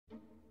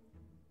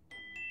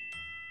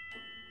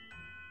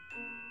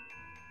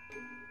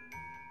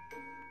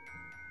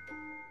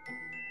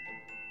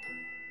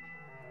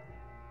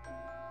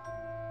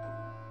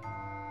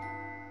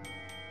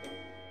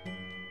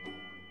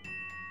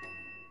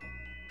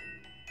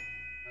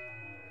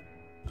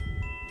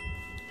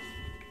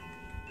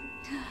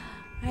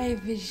Hi,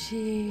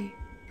 Fishy.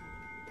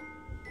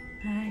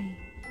 Hi.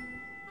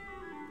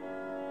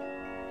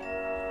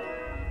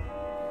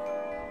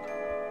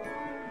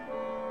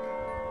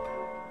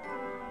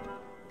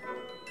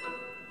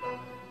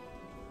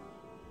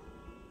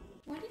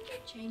 Why did you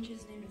change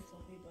his name to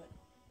Fluffy Butt?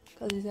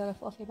 Because he's got a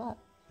fluffy butt.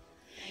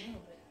 I know,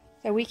 but...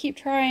 So we keep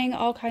trying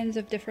all kinds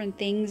of different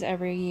things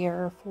every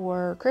year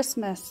for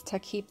Christmas to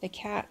keep the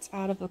cats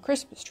out of the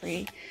Christmas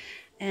tree.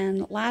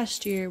 And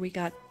last year we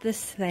got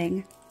this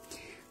thing.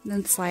 And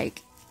it's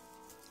like,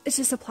 it's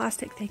just a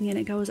plastic thing and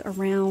it goes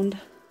around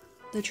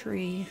the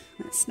tree.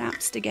 And it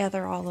snaps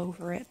together all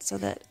over it so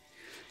that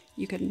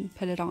you can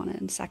put it on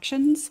in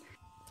sections.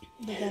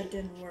 But that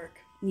didn't work.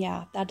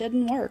 Yeah, that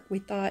didn't work. We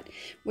thought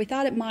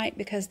it might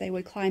because they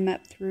would climb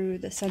up through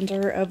the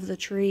center of the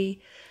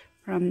tree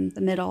from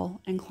the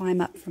middle and climb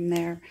up from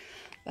there.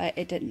 But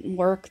it didn't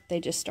work. They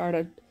just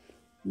started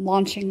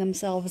launching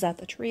themselves at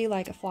the tree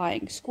like a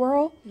flying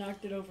squirrel.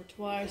 Knocked it over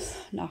twice.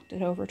 Knocked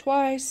it over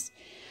twice.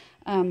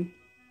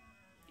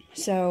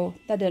 So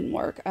that didn't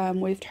work.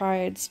 We've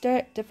tried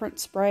different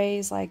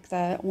sprays like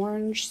the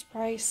orange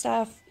spray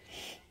stuff.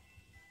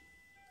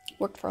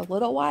 Worked for a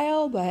little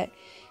while, but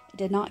it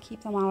did not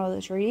keep them out of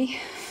the tree.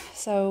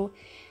 So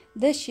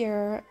this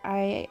year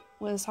I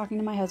was talking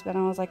to my husband.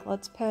 I was like,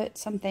 let's put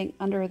something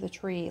under the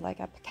tree, like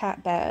a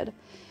cat bed,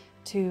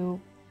 to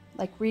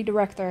like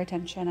redirect their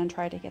attention and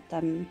try to get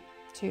them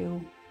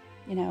to,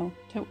 you know,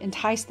 to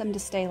entice them to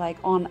stay like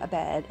on a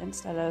bed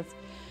instead of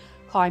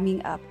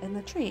climbing up in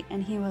the tree.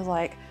 And he was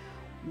like,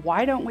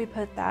 why don't we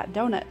put that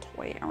donut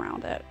toy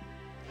around it?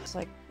 I was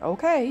like,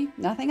 okay,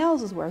 nothing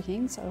else is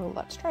working, so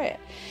let's try it.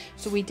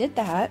 So we did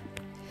that,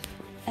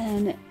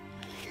 and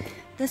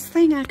this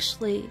thing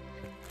actually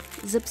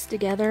zips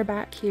together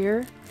back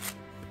here,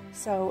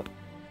 so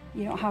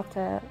you don't have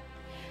to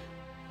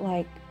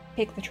like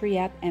pick the tree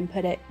up and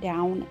put it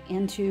down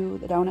into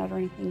the donut or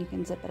anything. You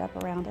can zip it up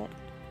around it.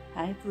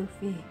 Hi,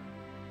 Fluffy.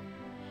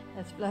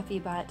 That's Fluffy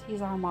Butt.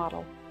 He's our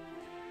model.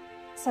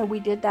 So we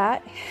did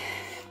that.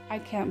 I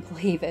can't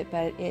believe it,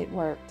 but it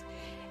worked.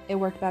 It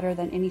worked better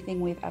than anything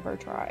we've ever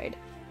tried.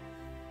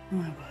 Oh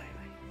boy.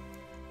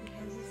 He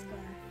has a scarf.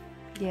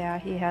 Yeah,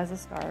 he has a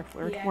scarf.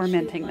 We're He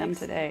tormenting actually them likes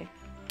today.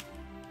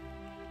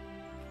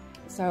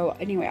 So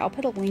anyway, I'll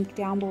put a link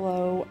down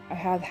below. I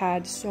have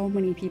had so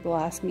many people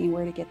ask me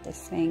where to get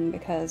this thing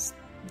because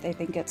they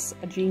think it's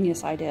a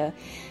genius idea.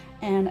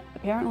 And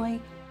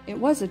apparently it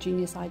was a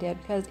genius idea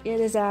because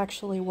it is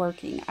actually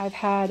working. I've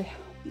had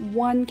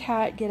one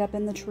cat get up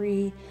in the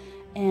tree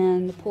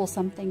and pull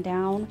something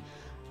down,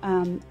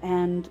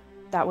 and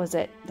that was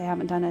it. They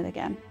haven't done it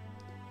again.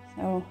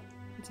 So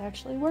it's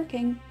actually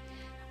working.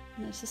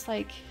 And it's just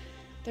like,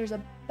 there's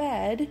a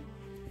bed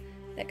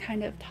that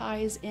kind of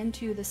ties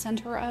into the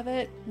center of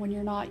it when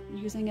you're not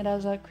using it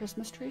as a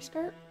Christmas tree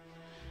skirt.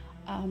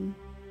 And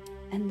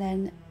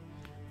then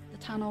the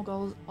tunnel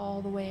goes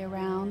all the way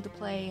around to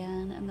play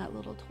in, and that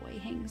little toy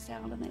hangs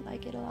down, and they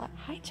like it a lot.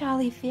 Hi,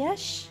 Jolly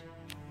Fish.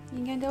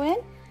 You gonna go in?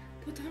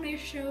 Put on a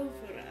show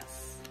for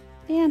us.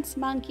 Dance,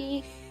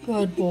 monkey.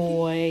 Good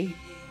boy.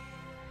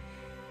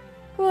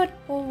 Good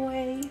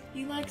boy.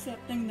 He likes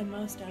that thing the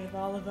most out of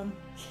all of them.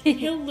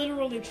 He'll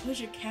literally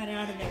push a cat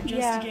out of there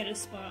just to get a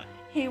spot.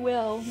 He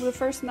will. The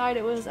first night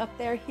it was up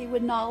there, he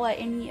would not let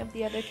any of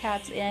the other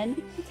cats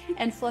in.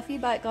 And Fluffy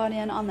Butt got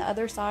in on the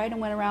other side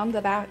and went around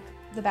the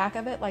back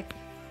of it, like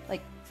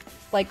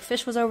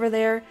Fish was over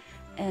there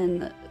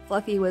and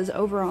Fluffy was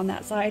over on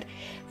that side.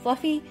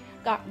 Fluffy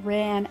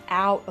ran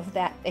out of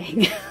that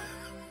thing.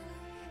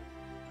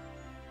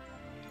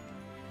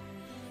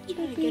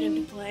 Trying to get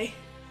him to play.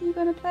 You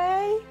gonna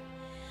play?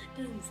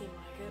 Doesn't seem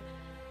like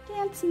it.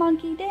 Dance,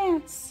 monkey,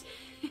 dance.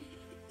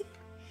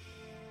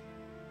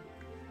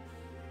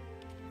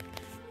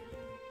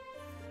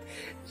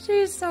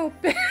 She's so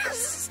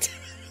pissed.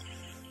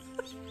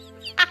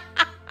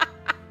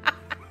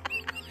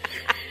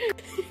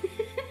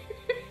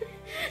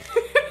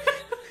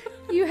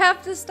 You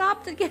have to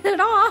stop to get it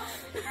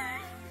off.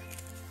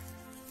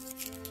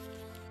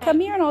 Come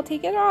here and I'll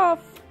take it off.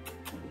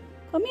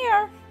 Come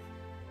here.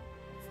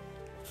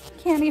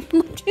 Can't even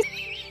lift his...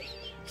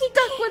 He's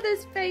stuck with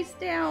his face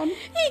down.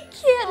 He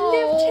can't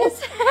lift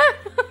his head.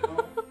 No,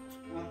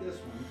 not this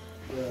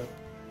one.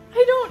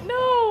 I don't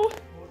know.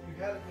 Well,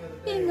 you had it the other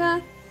day.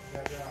 Inga,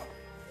 Got it out.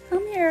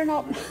 come here and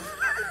I'll...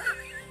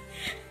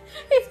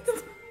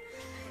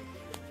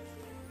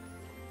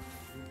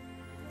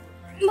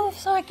 Move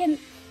so I can...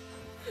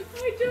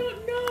 I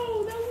don't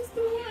know. That was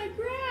the one I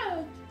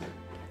grabbed.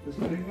 This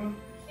big one?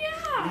 Yeah.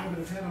 Yeah, but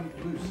it had them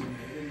loose in it.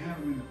 It didn't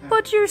have them in the pack.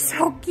 But you're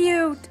so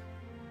cute.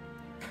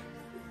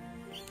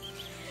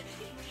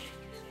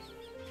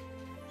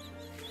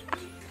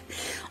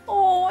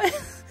 Oh.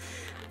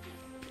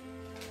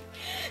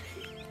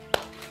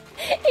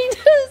 He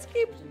just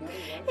keeps...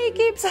 He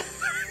keeps...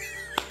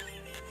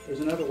 There's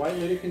another white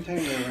lady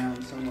container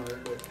around somewhere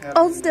that has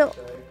Oh, them still.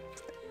 inside.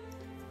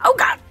 Oh,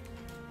 God.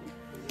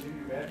 Is it in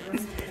your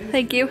bedroom?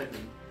 Thank you.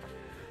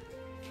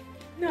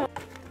 No.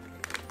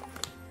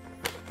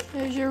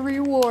 There's your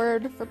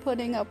reward for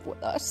putting up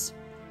with us.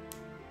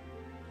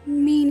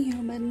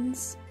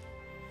 humans.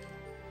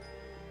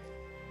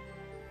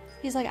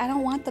 He's like, I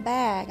don't want the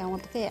bag, I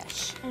want the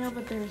fish. I know,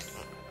 but there's...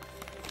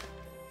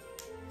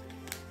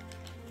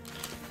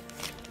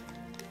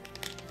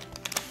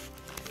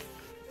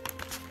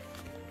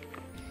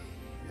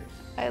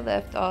 I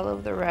left all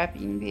of the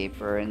wrapping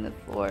paper in the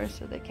floor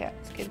so the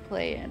cats could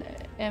play in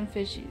it. And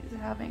Fishy's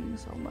having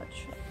so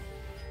much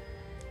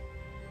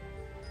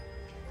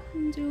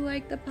fun. Do you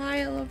like the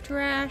pile of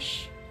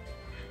trash?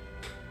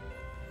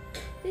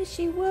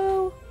 Fishy,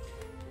 woo!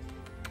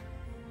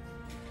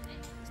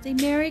 Say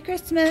Merry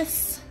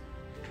Christmas!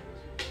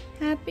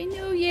 Happy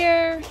New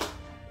Year!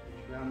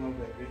 Download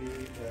that video,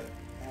 that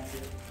app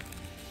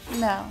yet?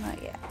 No,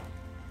 not yet.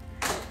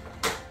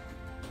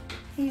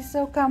 He's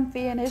so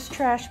comfy in his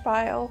trash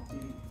pile.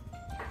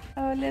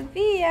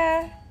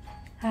 Olivia!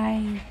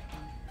 Hi.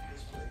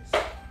 This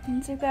place.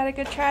 And so you got a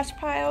good trash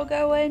pile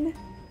going?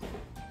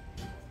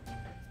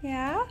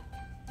 Yeah?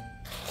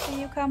 Are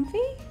you comfy?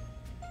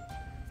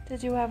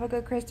 Did you have a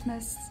good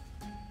Christmas?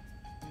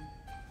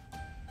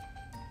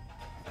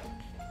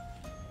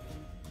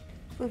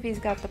 Floofy's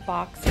got the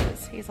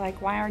boxes. He's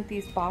like, why aren't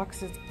these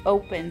boxes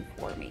open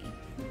for me?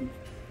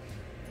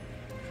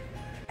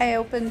 I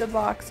opened the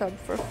box up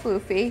for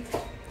Floofy.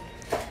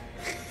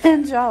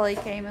 And Jolly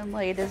came and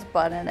laid his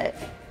butt in it.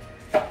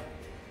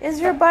 Is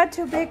your butt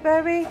too big,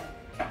 baby?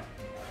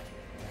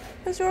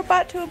 Is your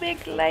butt too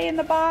big to lay in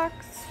the box?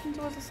 And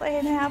we'll just lay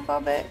in half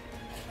of it.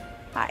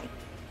 Hi.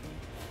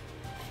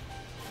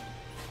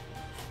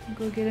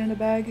 Go get in the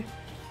bag.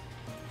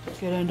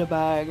 Get in the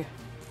bag.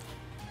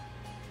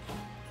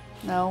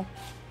 No.